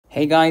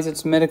Hey guys,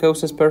 it's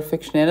Medicosis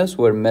Perfectionalis,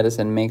 where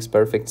medicine makes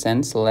perfect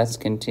sense. Let's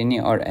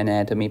continue our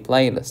anatomy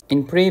playlist.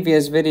 In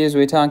previous videos,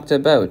 we talked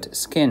about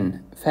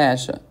skin,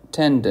 fascia,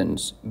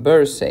 tendons,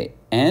 bursae,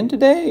 and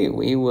today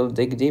we will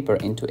dig deeper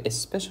into a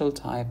special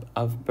type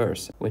of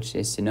bursa, which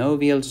is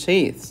synovial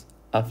sheaths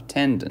of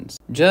tendons.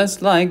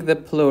 Just like the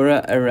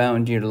pleura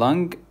around your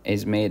lung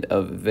is made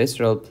of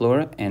visceral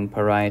pleura and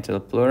parietal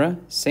pleura,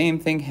 same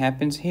thing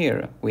happens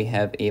here. We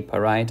have a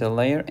parietal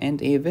layer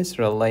and a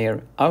visceral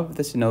layer of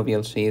the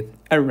synovial sheath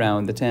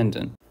around the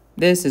tendon.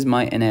 This is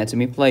my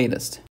anatomy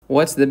playlist.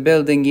 What's the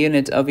building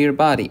unit of your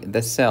body?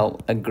 The cell.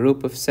 A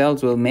group of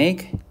cells will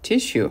make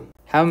tissue.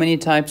 How many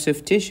types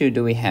of tissue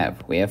do we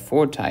have? We have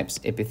 4 types: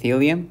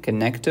 epithelium,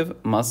 connective,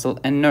 muscle,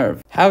 and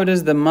nerve. How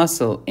does the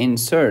muscle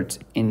insert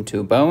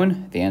into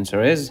bone? The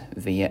answer is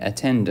via a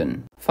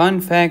tendon. Fun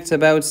facts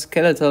about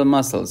skeletal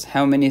muscles.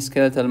 How many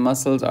skeletal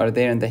muscles are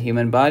there in the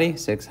human body?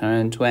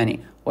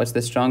 620. What's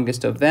the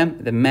strongest of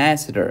them? The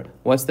masseter.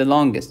 What's the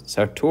longest?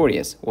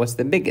 Sartorius. What's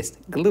the biggest?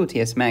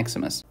 Gluteus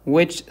maximus.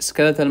 Which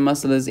skeletal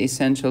muscle is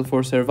essential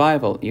for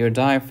survival? Your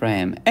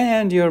diaphragm.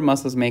 And your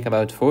muscles make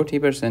about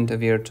 40%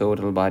 of your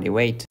total body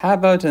weight. How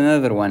about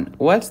another one?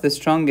 What's the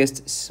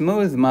strongest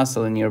smooth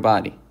muscle in your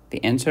body?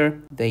 The answer,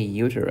 the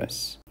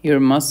uterus. Your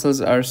muscles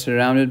are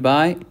surrounded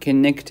by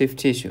connective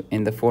tissue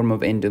in the form of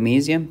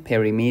endomysium,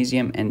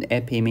 perimysium, and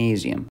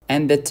epimysium.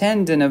 And the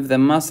tendon of the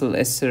muscle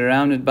is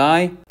surrounded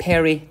by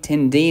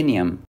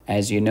peritendinium.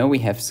 As you know, we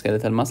have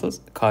skeletal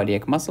muscles,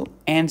 cardiac muscle,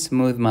 and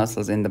smooth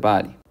muscles in the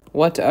body.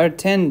 What are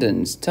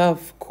tendons?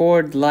 Tough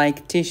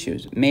cord-like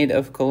tissues made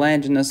of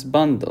collagenous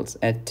bundles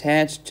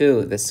attached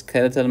to the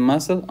skeletal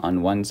muscle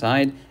on one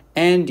side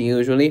and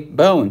usually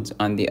bones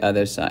on the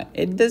other side.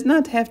 It does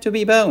not have to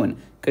be bone.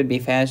 Could be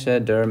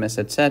fascia, dermis,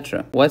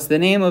 etc. What's the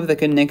name of the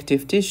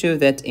connective tissue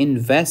that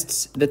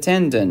invests the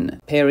tendon?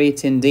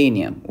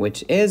 Peritendinium,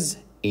 which is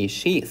a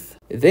sheath.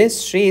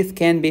 This sheath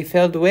can be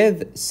filled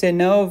with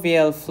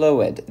synovial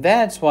fluid.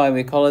 That's why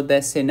we call it the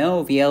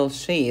synovial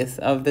sheath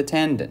of the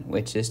tendon,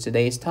 which is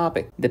today's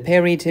topic. The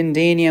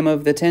peritendinium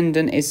of the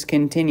tendon is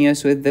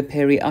continuous with the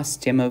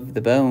periosteum of the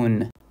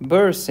bone.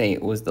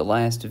 Bursae was the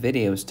last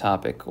video's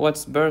topic.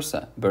 What's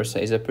bursa? Bursa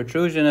is a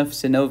protrusion of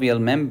synovial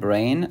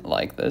membrane,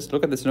 like this.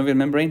 Look at the synovial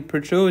membrane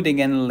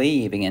protruding and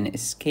leaving and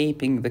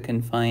escaping the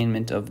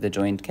confinement of the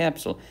joint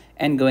capsule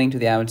and going to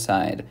the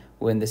outside.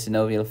 When the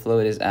synovial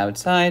fluid is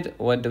outside,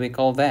 what do we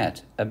call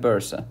that? A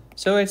bursa.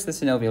 So it's the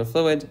synovial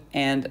fluid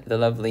and the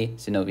lovely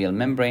synovial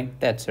membrane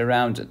that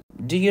surrounds it.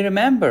 Do you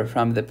remember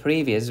from the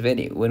previous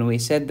video when we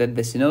said that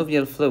the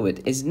synovial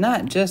fluid is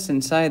not just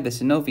inside the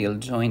synovial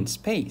joint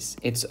space,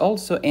 it's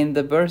also in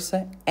the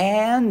bursa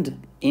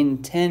and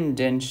in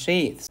tendon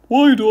sheaths?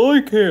 Why do I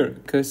care?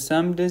 Because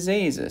some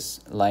diseases,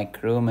 like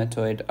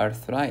rheumatoid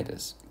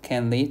arthritis,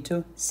 can lead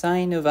to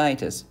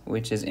synovitis,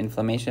 which is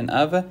inflammation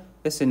of the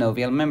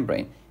synovial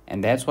membrane.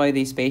 And that's why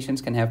these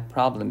patients can have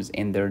problems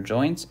in their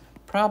joints,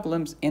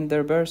 problems in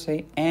their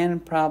bursae,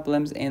 and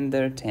problems in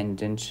their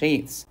tendon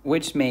sheaths,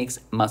 which makes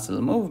muscle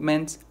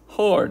movements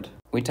hard.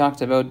 We talked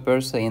about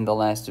bursae in the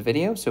last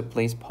video, so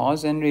please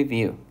pause and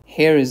review.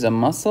 Here is a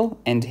muscle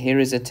and here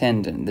is a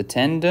tendon. The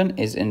tendon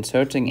is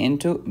inserting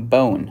into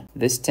bone.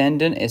 This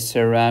tendon is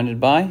surrounded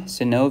by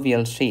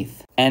synovial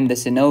sheath, and the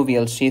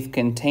synovial sheath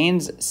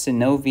contains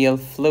synovial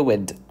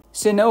fluid.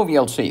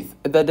 Synovial sheath,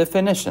 the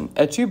definition,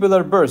 a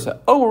tubular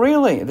bursa. Oh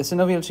really? The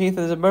synovial sheath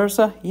is a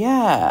bursa?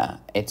 Yeah.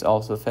 It's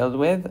also filled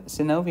with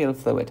synovial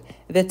fluid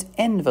that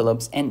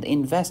envelopes and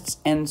invests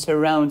and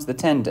surrounds the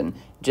tendon,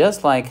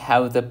 just like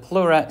how the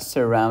pleura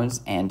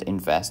surrounds and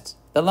invests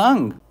the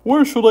lung.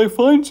 Where should I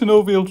find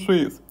synovial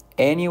sheath?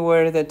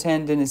 Anywhere the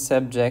tendon is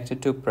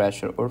subjected to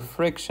pressure or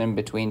friction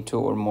between 2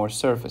 or more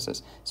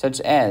surfaces, such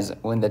as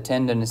when the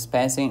tendon is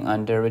passing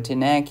under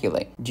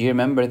retinaculae. Do you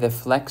remember the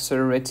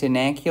flexor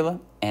retinacula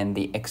and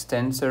the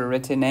extensor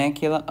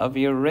retinacula of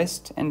your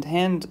wrist and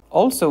hand?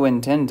 Also,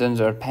 when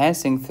tendons are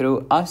passing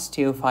through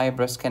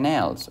osteofibrous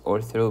canals or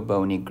through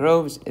bony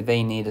grooves,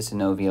 they need a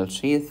synovial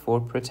sheath for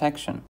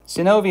protection.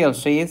 Synovial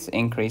sheaths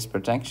increase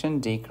protection,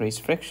 decrease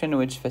friction,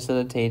 which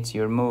facilitates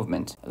your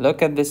movement.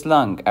 Look at this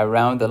lung.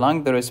 Around the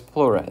lung there is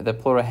pleura. The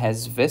pleura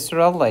has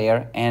visceral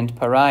layer and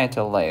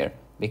parietal layer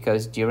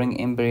because during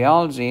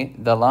embryology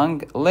the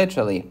lung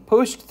literally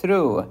pushed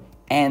through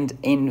and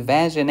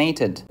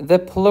invaginated the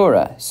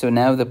pleura. So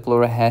now the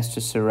pleura has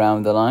to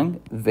surround the lung,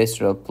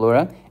 visceral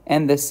pleura,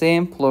 and the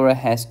same pleura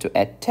has to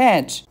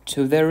attach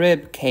to the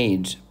rib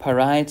cage,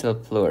 parietal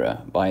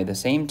pleura. By the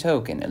same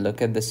token,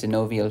 look at the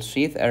synovial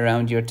sheath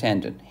around your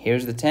tendon.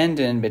 Here's the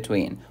tendon in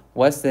between.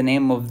 What's the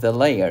name of the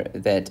layer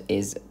that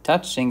is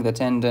touching the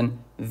tendon?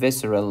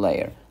 Visceral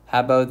layer.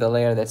 How about the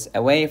layer that's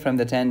away from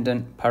the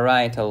tendon?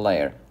 Parietal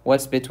layer.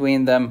 What's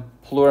between them?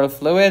 Pleural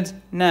fluid?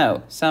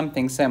 No,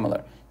 something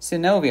similar.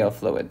 Synovial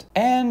fluid.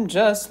 And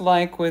just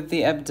like with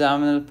the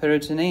abdominal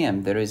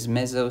peritoneum, there is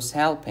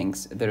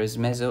mesosalpinx, there is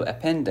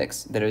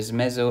mesoappendix, there is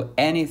meso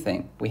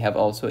anything. We have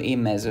also a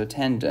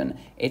mesotendon.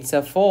 It's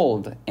a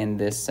fold in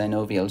this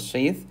synovial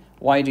sheath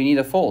Why do you need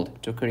a fold?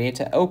 To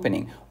create an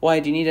opening. Why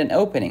do you need an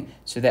opening?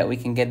 So that we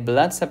can get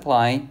blood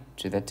supply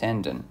to the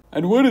tendon.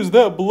 And where is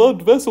that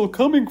blood vessel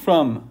coming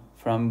from?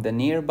 From the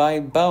nearby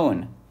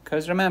bone.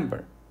 Because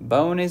remember,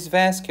 bone is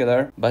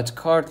vascular, but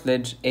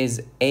cartilage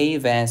is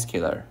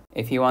avascular.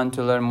 If you want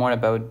to learn more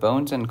about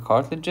bones and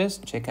cartilages,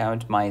 check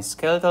out my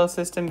skeletal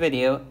system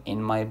video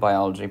in my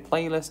biology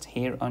playlist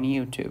here on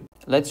YouTube.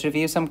 Let's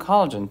review some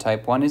collagen.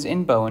 Type 1 is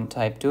in bone,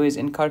 type 2 is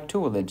in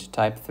cartilage,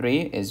 type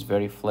 3 is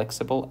very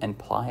flexible and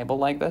pliable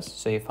like this,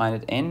 so you find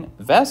it in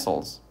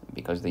vessels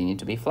because they need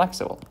to be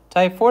flexible.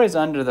 Type 4 is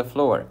under the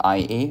floor,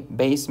 i.e.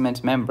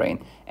 basement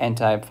membrane, and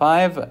type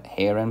 5,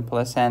 hair and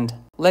placenta.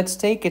 Let's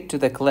take it to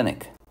the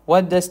clinic.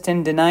 What does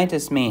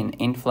tendonitis mean?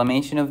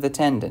 Inflammation of the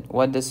tendon.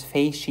 What does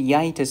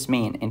fasciitis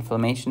mean?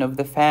 Inflammation of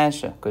the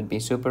fascia. Could be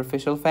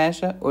superficial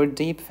fascia or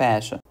deep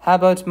fascia. How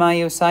about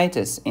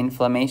myositis?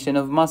 Inflammation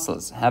of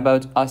muscles. How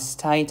about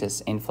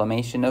osteitis?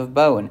 Inflammation of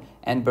bone.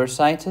 And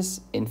bursitis?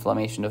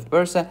 Inflammation of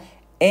bursa.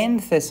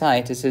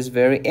 Enthesitis is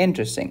very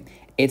interesting.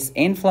 It's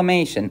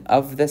inflammation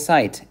of the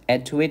site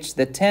at which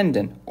the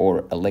tendon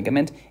or a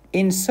ligament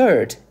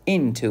insert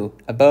into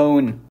a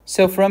bone.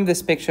 So from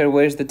this picture,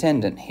 where's the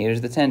tendon?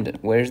 Here's the tendon.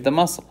 Where's the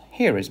muscle?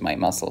 Here is my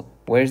muscle.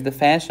 Where's the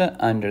fascia?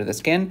 Under the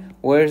skin.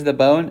 Where's the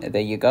bone?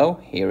 There you go.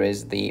 Here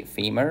is the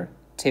femur,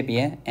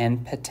 tibia,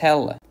 and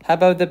patella. How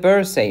about the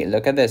bursae?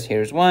 Look at this.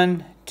 Here's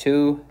 1,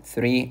 2,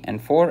 3,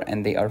 and 4,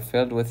 and they are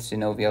filled with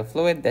synovial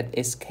fluid that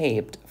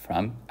escaped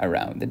from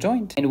around the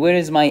joint. And where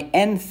is my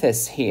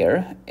enthes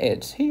here?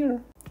 It's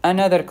here.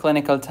 Another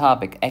clinical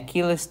topic,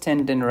 Achilles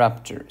tendon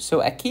rupture.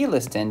 So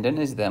Achilles tendon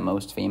is the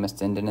most famous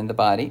tendon in the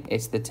body.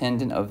 It's the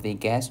tendon of the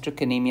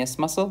gastrocnemius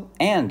muscle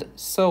and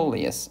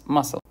soleus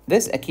muscle.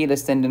 This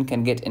Achilles tendon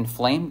can get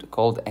inflamed,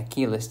 called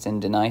Achilles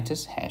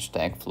tendonitis,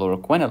 hashtag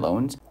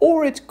fluoroquinolones,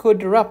 or it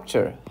could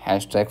rupture,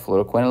 hashtag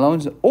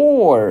fluoroquinolones,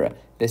 or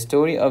the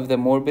story of the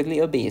morbidly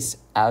obese,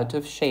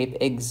 out-of-shape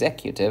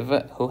executive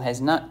who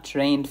has not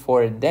trained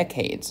for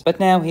decades. But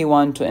now he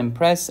wants to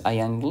impress a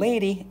young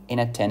lady in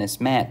a tennis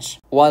match.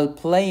 While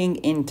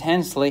playing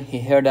intensely,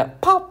 he heard a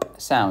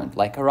pop sound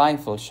like a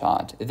rifle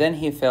shot. Then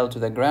he fell to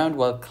the ground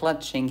while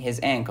clutching his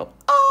ankle.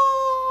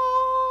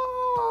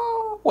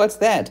 What's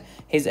that?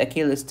 His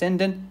Achilles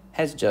tendon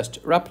has just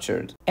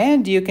ruptured.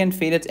 And you can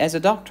feel it as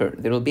a doctor.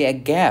 There will be a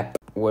gap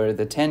where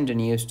the tendon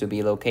used to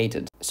be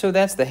located. So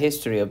that's the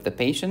history of the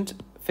patient.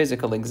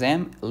 Physical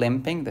exam,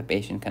 limping, the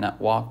patient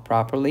cannot walk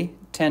properly.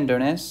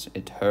 Tenderness,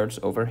 it hurts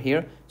over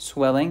here.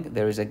 Swelling,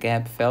 there is a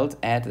gap felt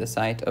at the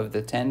site of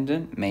the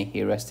tendon. May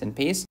he rest in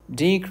peace.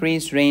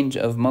 Decreased range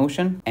of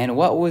motion. And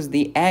what was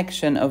the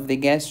action of the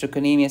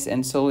gastrocnemius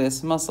and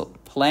soleus muscle?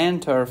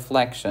 Plantar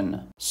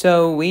flexion.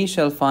 So we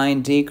shall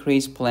find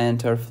decreased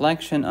plantar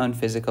flexion on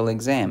physical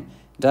exam.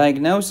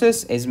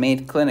 Diagnosis is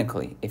made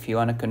clinically. If you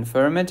want to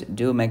confirm it,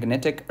 do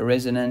magnetic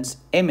resonance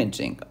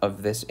imaging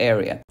of this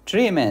area.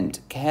 Treatment,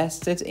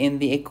 cast it in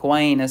the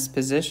equinus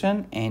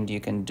position and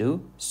you can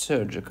do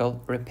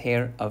surgical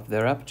repair of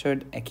the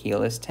ruptured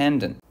Achilles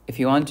tendon. If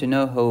you want to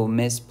know who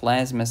Miss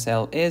Plasma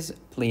Cell is,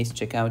 please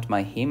check out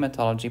my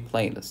hematology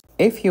playlist.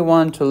 If you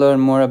want to learn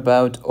more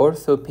about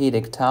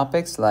orthopedic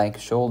topics like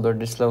shoulder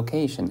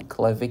dislocation,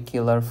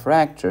 clavicular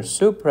fracture,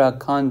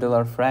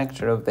 supracondylar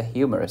fracture of the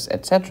humerus,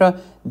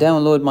 etc.,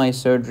 download my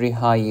surgery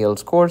high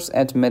yields course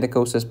at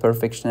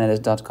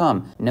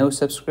medicosisperfectionalis.com. No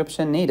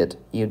subscription needed.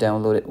 You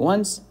download it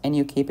once and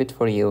you keep it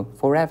for you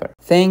forever.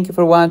 Thank you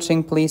for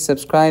watching. Please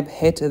subscribe,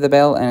 hit the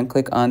bell, and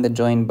click on the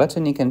join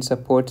button. You can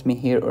support me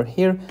here or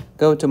here.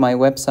 Go to my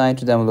website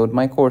to download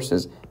my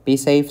courses. Be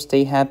safe,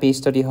 stay happy,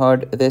 study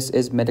hard. This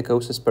is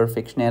Medicosis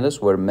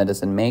Perfectionalis, where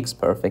medicine makes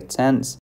perfect sense.